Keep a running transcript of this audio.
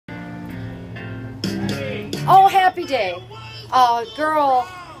happy day. A girl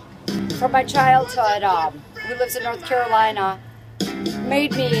from my childhood who lives in North Carolina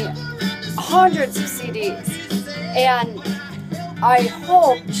made me hundreds of CDs, and I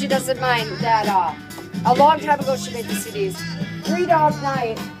hope she doesn't mind that a long time ago she made the CDs. Three Dog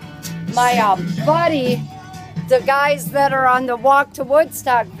Night, my buddy, the guys that are on the Walk to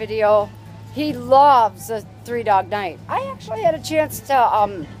Woodstock video, he loves a Three Dog Night. I actually had a chance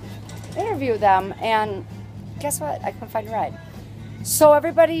to interview them, and guess what? I couldn't find a ride. So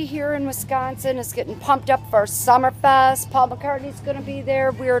everybody here in Wisconsin is getting pumped up for Summerfest. Paul McCartney's going to be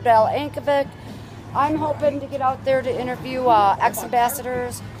there. Weird Al Yankovic. I'm hoping to get out there to interview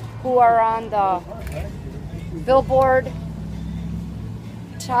ex-ambassadors who are on the Billboard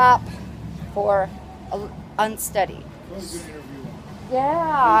top for Unsteady.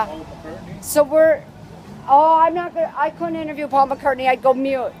 Yeah. So I couldn't interview Paul McCartney. I'd go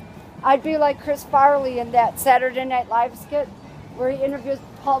mute. I'd be like Chris Farley in that Saturday Night Live skit where he interviews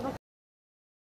Paul McCartney.